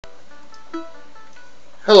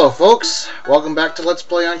Hello folks, welcome back to Let's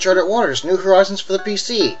Play Uncharted Waters, New Horizons for the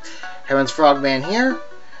PC. Heaven's Frogman here,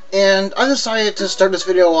 and I decided to start this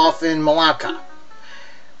video off in Malacca.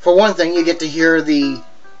 For one thing, you get to hear the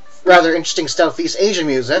rather interesting Southeast Asian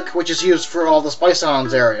music, which is used for all the Spice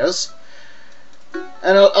Islands areas.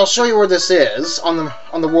 And I'll show you where this is on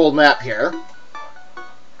the world map here.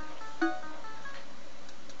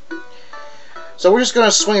 So we're just going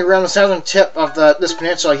to swing around the southern tip of this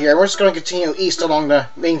peninsula here. We're just going to continue east along the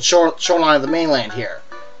main shoreline of the mainland here.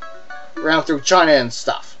 Around through China and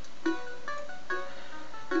stuff.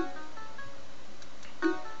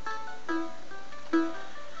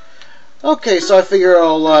 Okay, so I figure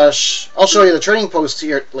I'll show you the trading post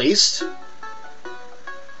here at least.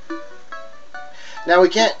 Now I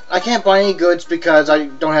can't buy any goods because I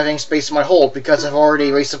don't have any space in my hold because I've already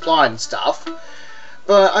resupplied and stuff.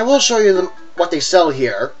 But I will show you what they sell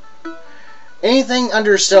here. Anything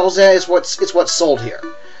under sells at is what's sold here.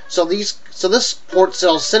 So this port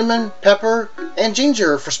sells cinnamon, pepper, and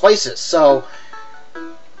ginger for spices. So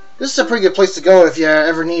this is a pretty good place to go if you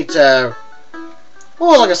ever need to,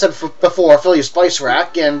 well, like I said before, fill your spice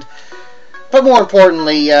rack, but more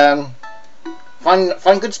importantly,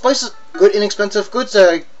 find good spices, good inexpensive goods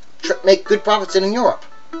to make good profits in Europe.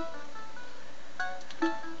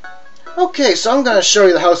 Okay, so I'm going to show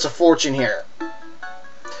you the House of Fortune here.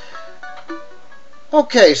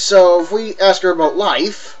 Okay, so if we ask her about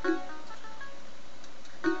life,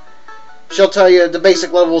 she'll tell you the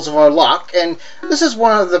basic levels of our luck, and this is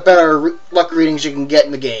one of the better luck readings you can get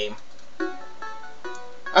in the game.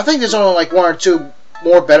 I think there's only like one or two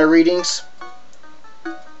more better readings.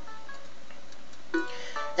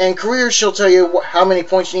 And career, she'll tell you how many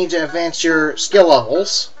points you need to advance your skill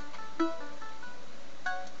levels.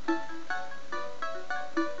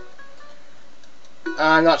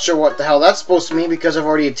 I'm not sure what the hell that's supposed to mean because I've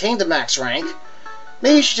already attained the max rank.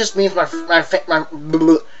 Maybe she just means my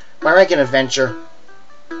rank in adventure.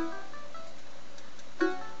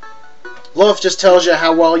 Love just tells you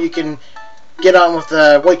how well you can get on with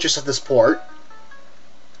the waitress at this port.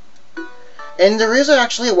 And there is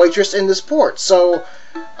actually a waitress in this port, so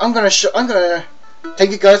I'm gonna take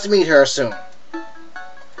you guys to meet her soon.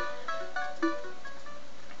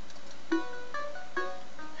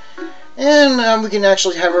 And we can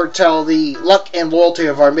actually have her tell the luck and loyalty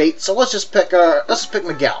of our mate. So let's just pick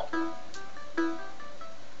Miguel.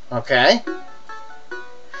 Okay.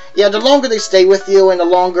 Yeah, the longer they stay with you, and the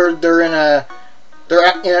longer they're in an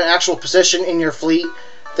actual position in your fleet,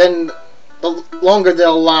 then the longer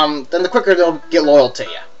then the quicker they'll get loyal to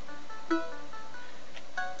you.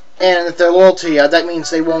 And if they're loyal to you, that means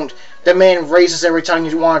they won't demand raises every time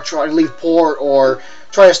you want to try to leave port or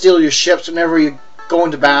try to steal your ships whenever you go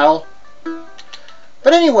into battle.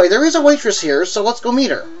 But anyway, there is a waitress here, so let's go meet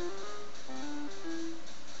her.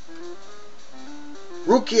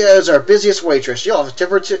 Rukia is our busiest waitress. You'll have to tip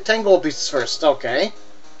her 10 gold pieces first. Okay.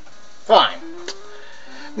 Fine.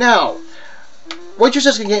 Now,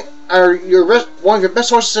 waitresses are one of your best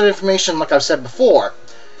sources of information, like I've said before.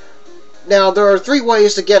 Now, there are 3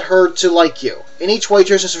 ways to get her to like you, and each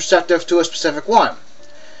waitress is receptive to a specific one.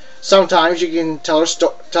 Sometimes you can tell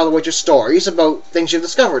the waitress stories about things you've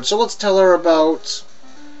discovered. So let's tell her about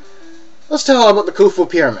the Khufu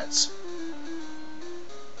pyramids.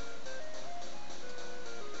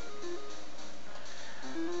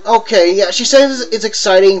 Okay, yeah, she says it's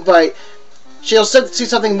exciting, but she'll see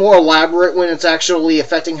something more elaborate when it's actually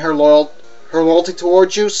affecting her loyalty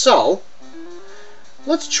towards you. So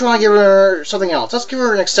let's try giving her something else. Let's give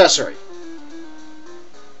her an accessory.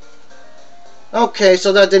 Okay,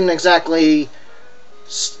 so that didn't exactly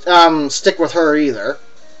stick with her either.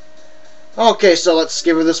 Okay, so let's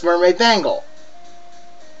give her this mermaid bangle.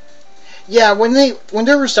 Yeah, when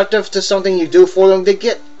they're receptive to something you do for them, they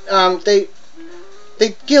get a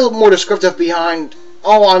little more descriptive behind.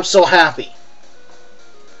 Oh, I'm so happy.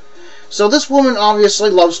 So this woman obviously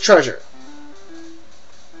loves treasure.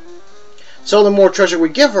 So the more treasure we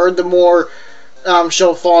give her, the more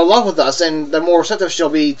she'll fall in love with us, and the more receptive she'll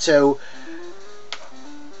be to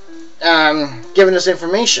giving us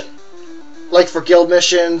information, like for guild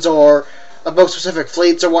missions or about specific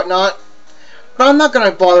fleets or whatnot. But I'm not going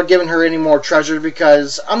to bother giving her any more treasure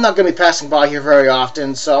because I'm not going to be passing by here very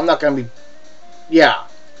often, so I'm not going to be... Yeah.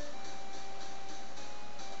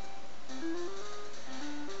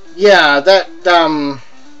 Yeah, that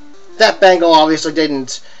bangle obviously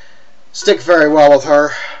didn't stick very well with her.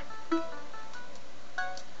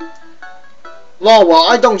 Well,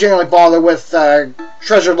 I don't generally bother with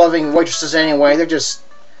treasure-loving waitresses anyway. They're just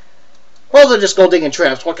gold-digging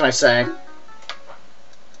tramps. What can I say?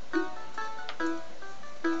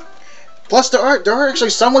 Plus, there are actually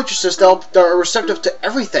some waitresses that are receptive to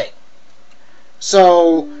everything.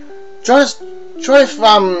 So try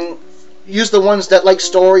to use the ones that like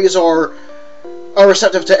stories or are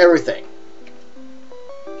receptive to everything.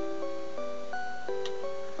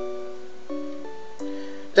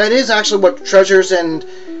 That is actually what treasures and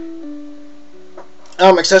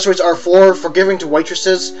accessories are for giving to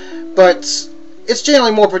waitresses, but it's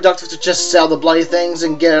generally more productive to just sell the bloody things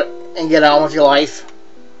and get on with your life.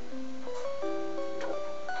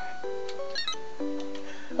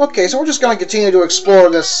 Okay, so we're just going to continue to explore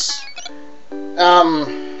this, go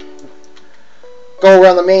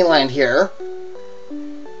around the mainland here,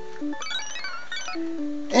 and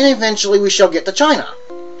eventually we shall get to China,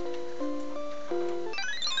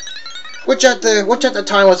 which at the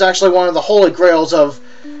time was actually one of the holy grails of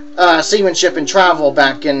seamanship and travel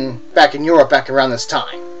back in Europe back around this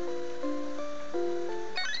time.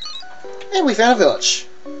 And we found a village.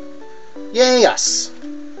 Yay us!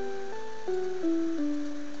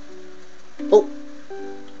 Oh.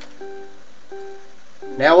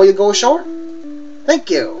 Now will you go ashore? Thank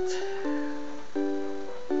you.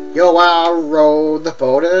 Joao rowed the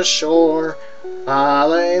boat ashore.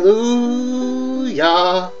 Hallelujah.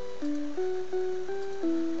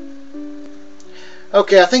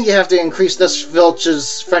 Okay, I think you have to increase this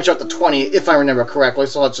village's French up to 20, if I remember correctly,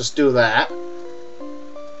 so let's just do that.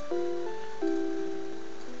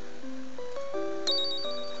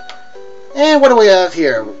 And what do we have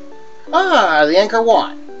here? Ah, the Anchor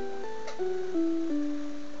Wat.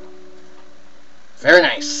 Very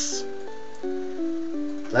nice.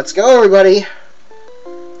 Let's go, everybody.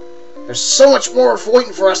 There's so much more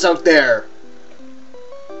waiting for us out there.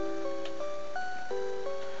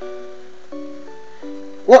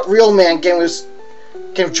 What real man can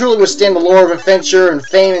truly withstand the lure of adventure and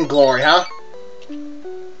fame and glory, huh?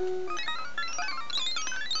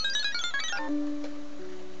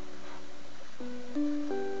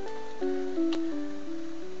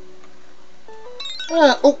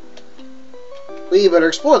 Oh! We better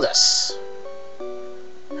explore this.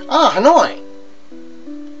 Ah, Hanoi!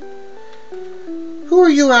 Who are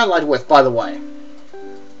you allied with, by the way?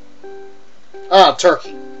 Ah,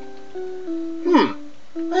 Turkey.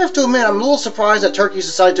 I have to admit, I'm a little surprised that Turkey's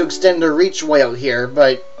decided to extend their reach way out here,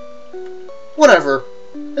 but whatever.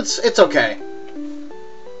 It's okay.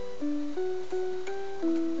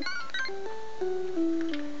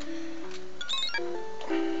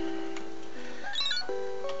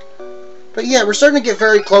 But yeah, we're starting to get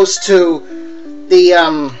very close to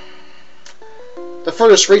the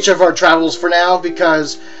furthest reach of our travels for now,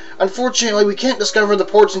 because unfortunately we can't discover the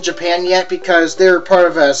ports in Japan yet because they're part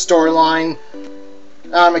of a storyline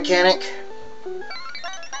mechanic.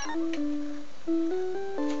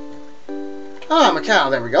 Ah, Macau,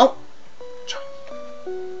 there we go.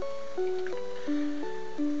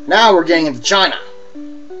 Now we're getting into China.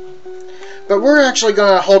 But we're actually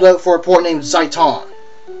going to hold out for a port named Zaitan.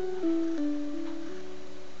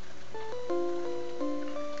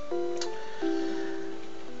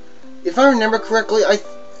 If I remember correctly, I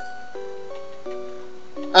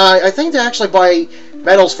think they actually buy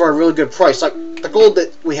metals for a really good price, like the gold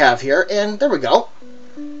that we have here, and there we go.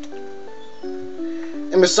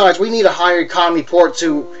 And besides, we need a higher economy port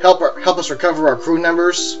to help us recover our crew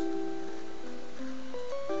numbers.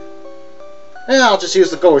 And I'll just use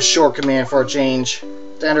the go ashore command for a change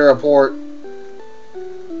to enter a port.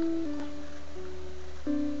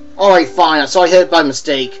 Alright, fine, so I hit it by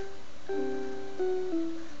mistake.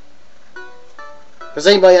 Does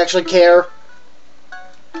anybody actually care?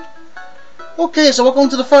 Okay, so welcome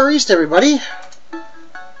to the Far East, everybody.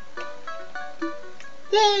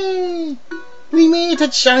 Yay! We made it to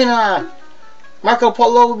China! Marco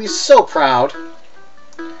Polo will be so proud.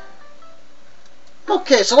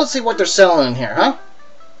 Okay, so let's see what they're selling in here, huh?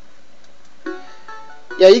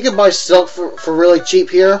 Yeah, you can buy silk for really cheap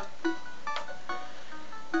here.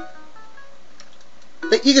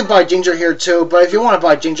 But you can buy ginger here too, but if you want to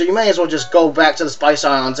buy ginger, you may as well just go back to the Spice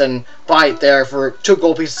Islands and buy it there for 2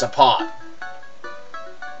 gold pieces a pot.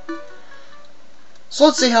 So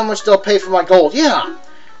let's see how much they'll pay for my gold. Yeah,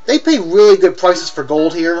 they pay really good prices for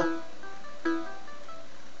gold here.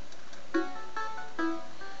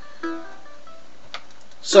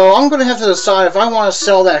 So I'm going to have to decide if I want to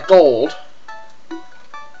sell that gold.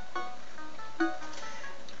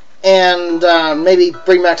 And maybe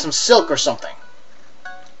bring back some silk or something.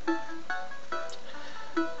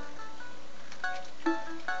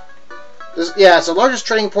 Yeah, it's the largest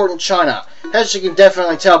trading port in China, as you can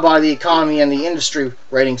definitely tell by the economy and the industry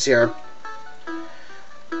ratings here.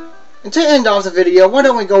 And to end off the video, why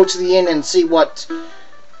don't we go to the inn and see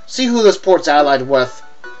who this port's allied with.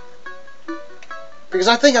 Because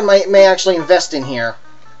I think I may actually invest in here.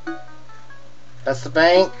 That's the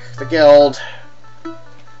bank, the guild.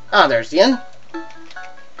 Ah, there's the inn.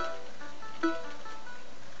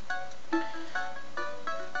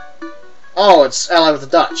 Oh, it's allied with the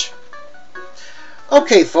Dutch.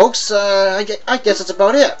 Okay, folks, I guess that's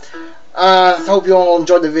about it. I hope you all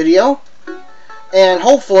enjoyed the video. And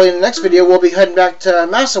hopefully in the next video we'll be heading back to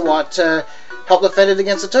Massasoit to help defend it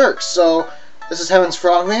against the Turks. So, this is Heaven's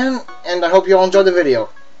Frogman, and I hope you all enjoyed the video.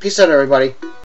 Peace out, everybody.